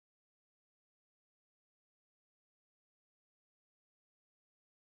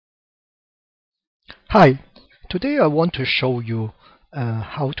Hi, today I want to show you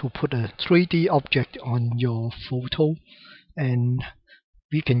how to put a 3D object on your photo, and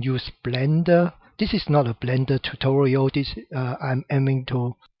we can use Blender. This is not a Blender tutorial. I'm aiming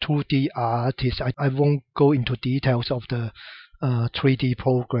to 2D artist. I won't go into details of the 3D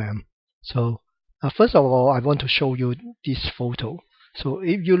program. So first of all, I want to show you this photo. So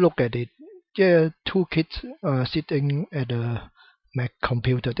if you look at it, there are two kids sitting at a Mac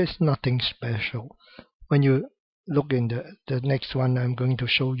computer. There's nothing special. When you look in the next one I'm going to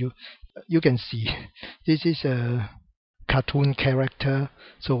show you, you can see this is a cartoon character,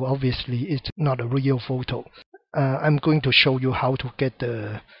 so obviously it's not a real photo. I'm going to show you how to get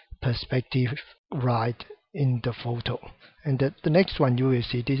the perspective right in the photo. And the next one you will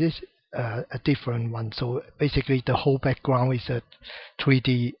see, this is a different one. So basically the whole background is a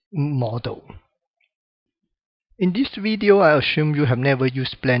 3D model. In this video, I assume you have never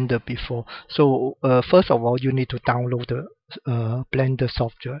used Blender before. So first of all, you need to download the Blender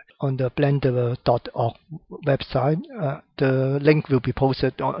software on the blender.org website. The link will be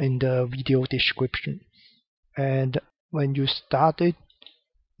posted in the video description. And when you start it,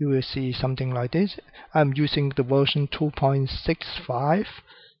 you will see something like this. I'm using the version 2.65,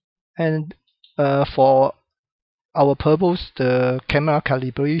 and for our purpose, the camera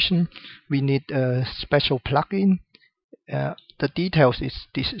calibration, we need a special plugin. The details is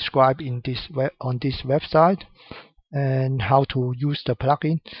described in on this website, and how to use the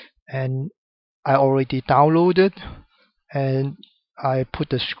plugin. And I already downloaded, and I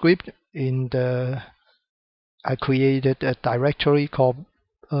put the script in I created a directory called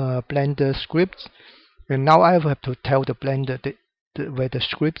Blender scripts, and now I have to tell the Blender where the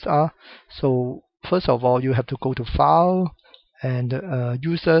scripts are. So first of all, you have to go to File and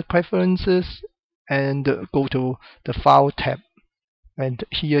User Preferences, and go to the File tab. And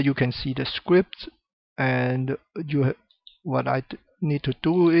here you can see the scripts. And what I need to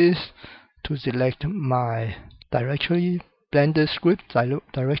do is to select my directory, Blender script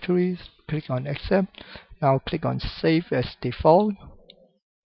directories. Click on Accept. Now click on Save as Default,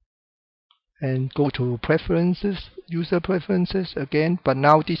 and go to Preferences, User Preferences again, but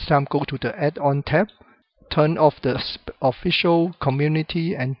now this time go to the Add-on tab, turn off the official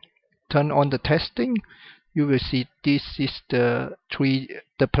community and turn on the testing. You will see this is the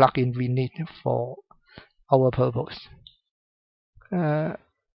plugin we need for our purpose.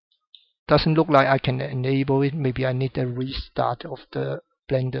 Doesn't look like I can enable it. Maybe I need a restart of the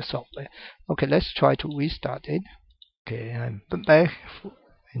Blender software. Okay, let's try to restart it. Okay, I'm back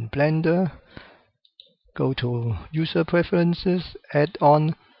in Blender. Go to User Preferences,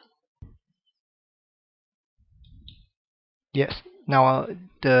 Add-on. Yes, now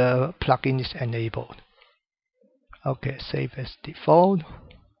the plugin is enabled. Okay, Save as Default.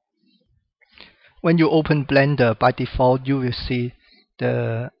 When you open Blender, by default you will see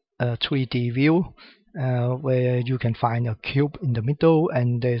the 3D view, where you can find a cube in the middle,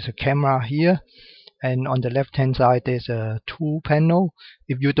 and there's a camera here. And on the left hand side there's a tool panel.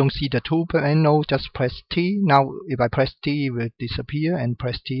 If you don't see the tool panel, just press T. Now if I press T, it will disappear, and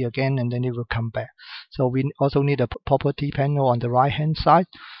press T again, and then it will come back. So we also need a property panel on the right hand side,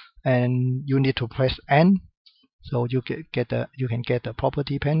 and you need to press N, so you can get the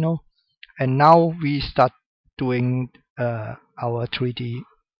property panel. And now we start doing our 3D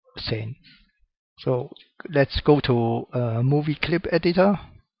scene. So let's go to movie clip editor,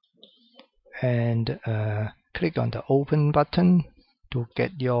 and click on the Open button to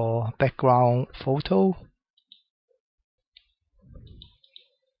get your background photo.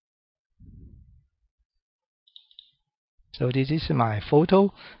 So this is my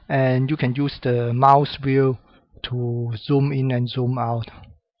photo, and you can use the mouse wheel to zoom in and zoom out.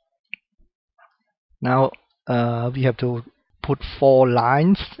 Now we have to put 4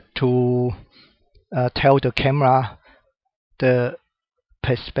 lines to tell the camera the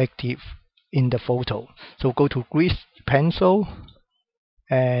perspective in the photo. So go to Grease Pencil,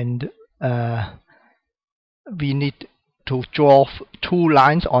 and we need to draw 2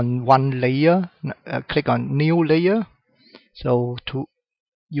 lines on one layer. Click on New Layer. So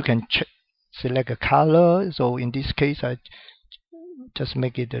you can select a color. So in this case, I just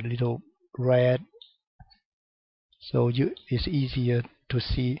make it a little red, so it's easier to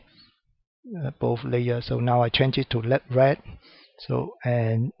see both layers. So now I change it to red. So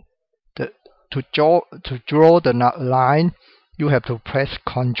and to draw the line, you have to press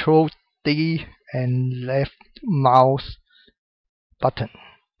Ctrl D and left mouse button.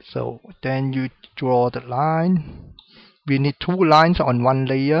 So then you draw the line. We need 2 lines on one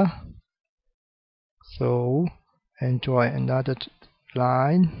layer. So and draw another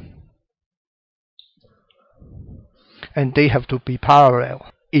line. and they have to be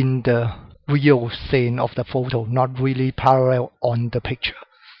parallel in the real scene of the photo, not really parallel on the picture.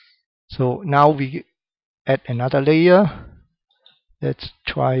 So now we add another layer. Let's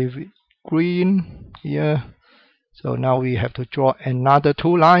try with green here. So now we have to draw another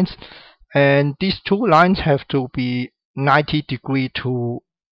 2 lines, and these 2 lines have to be 90 degrees to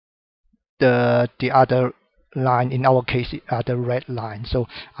the other line. In our case, the other red line. So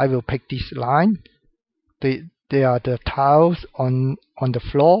I will pick this line. They are the tiles on the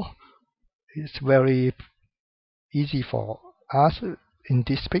floor. It's very easy for us in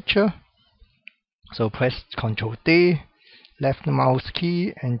this picture. So press Ctrl D, left mouse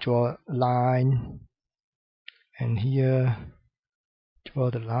key, and draw a line. And here, draw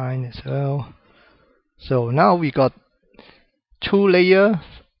the line as well. So now we got 2 layers,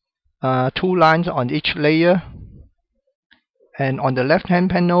 2 lines on each layer. And on the left hand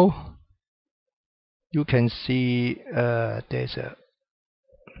panel, you can see there's a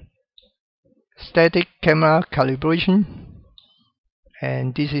static camera calibration,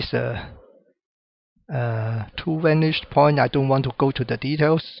 and this is a 2 vantage point. I don't want to go to the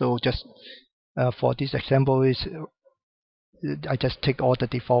details, so just for this example, I just take all the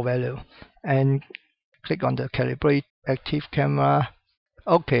default value and click on the calibrate active camera.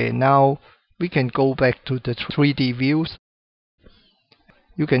 Okay, now we can go back to the 3D views.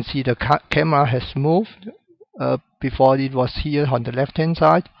 You can see the camera has moved. Before it was here on the left hand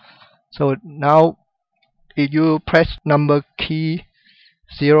side. So now if you press number key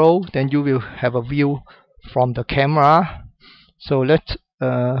 0, then you will have a view from the camera. So let's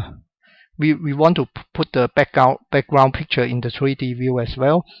we want to put the background picture in the 3D view as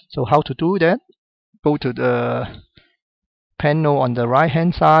well. So how to do that? Go to the panel on the right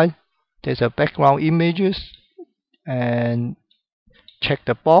hand side. There's a background images, and check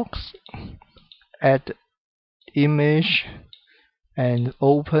the box, add image, and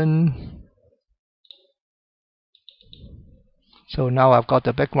open. So now I've got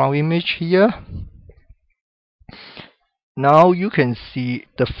the background image here. Now you can see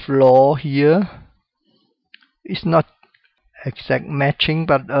the floor here. It's not exact matching,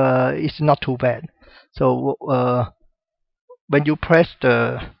 but it's not too bad. So when you press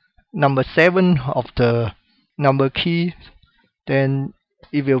the number 7 of the number key, then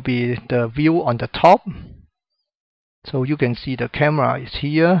it will be the view on the top. So you can see the camera is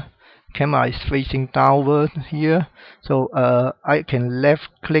here. Camera is facing downward here. So I can left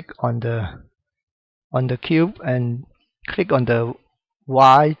click on the cube and click on the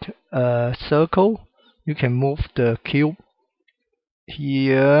white circle. You can move the cube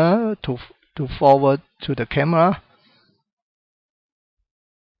here to forward to the camera.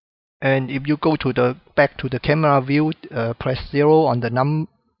 And if you go to the back to the camera view, press 0 on the num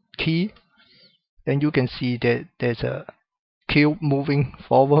key, then you can see that there's a cube moving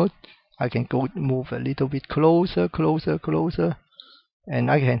forward. I can move a little bit closer,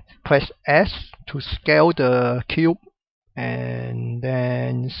 and I can press S to scale the cube, and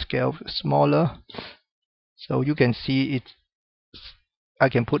then scale smaller. So you can see it. I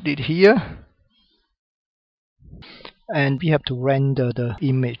can put it here, and we have to render the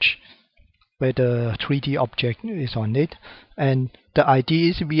image where the 3D object is on it. And the idea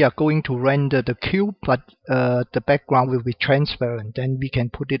is we are going to render the cube, but the background will be transparent. Then we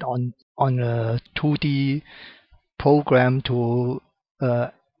can put it on a 2D program to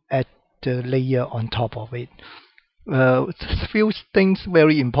add the layer on top of it. Few things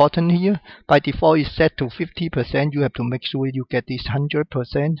very important here. By default is set to 50%. You have to make sure you get this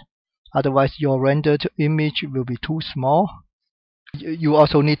 100%. Otherwise your rendered image will be too small. You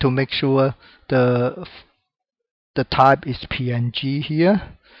also need to make sure the type is PNG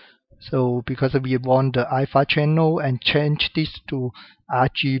here. So because we want the alpha channel, and change this to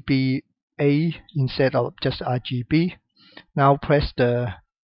RGBA instead of just RGB. Now press the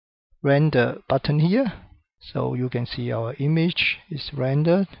render button here. So you can see our image is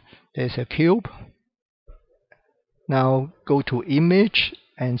rendered. There's a cube. Now go to image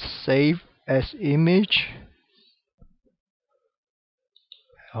and save as image.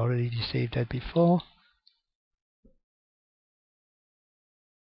 I already saved that before.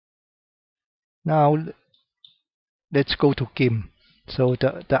 Now let's go to GIMP. So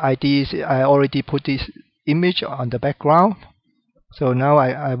the idea is I already put this image on the background. So now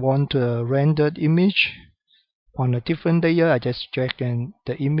I want a rendered image on a different layer. I just drag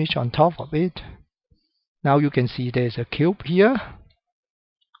the image on top of it. Now you can see there's a cube here.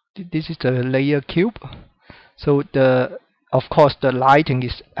 This is the layer cube. So of course the lighting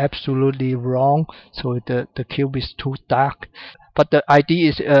is absolutely wrong, so the cube is too dark. But the idea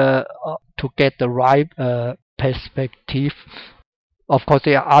is to get the right perspective. Of course,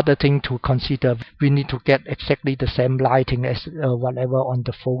 there are other things to consider. We need to get exactly the same lighting as whatever on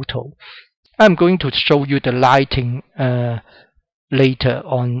the photo. I'm going to show you the lighting later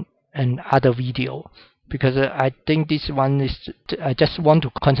on another video, because I think this one is, I just want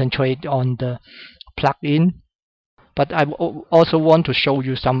to concentrate on the plugin, but I also want to show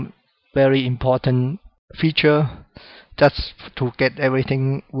you some very important feature just to get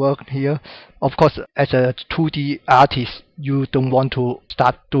everything work here. Of course, as a 2D artist, you don't want to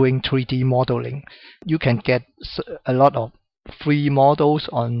start doing 3D modeling. You can get a lot of free models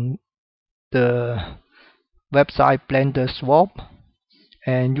on the website Blender Swap,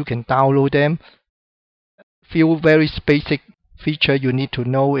 and you can download them. Few very basic feature you need to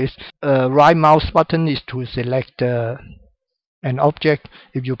know is right mouse button is to select an object.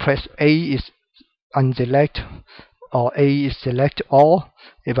 If you press A is unselect, or A is select all.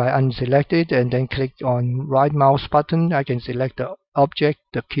 If I unselect it and then click on right mouse button, I can select the object,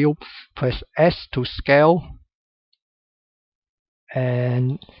 the cube, press S to scale,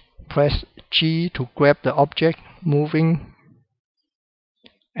 and press G to grab the object moving.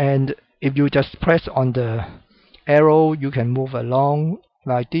 And if you just press on the arrow, you can move along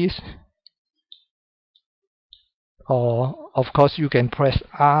like this. Or of course you can press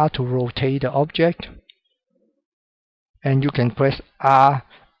R to rotate the object, and you can press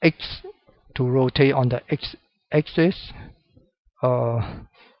RX to rotate on the X axis, or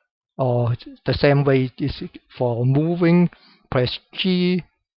the same way is for moving. Press G,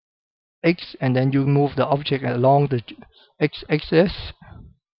 X, and then you move the object along the X axis.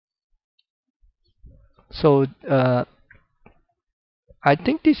 So I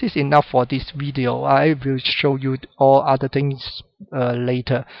think this is enough for this video. I will show you all other things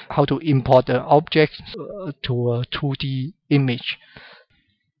later, how to import the objects to a 2D image.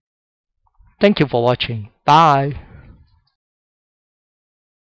 Thank you for watching. Bye.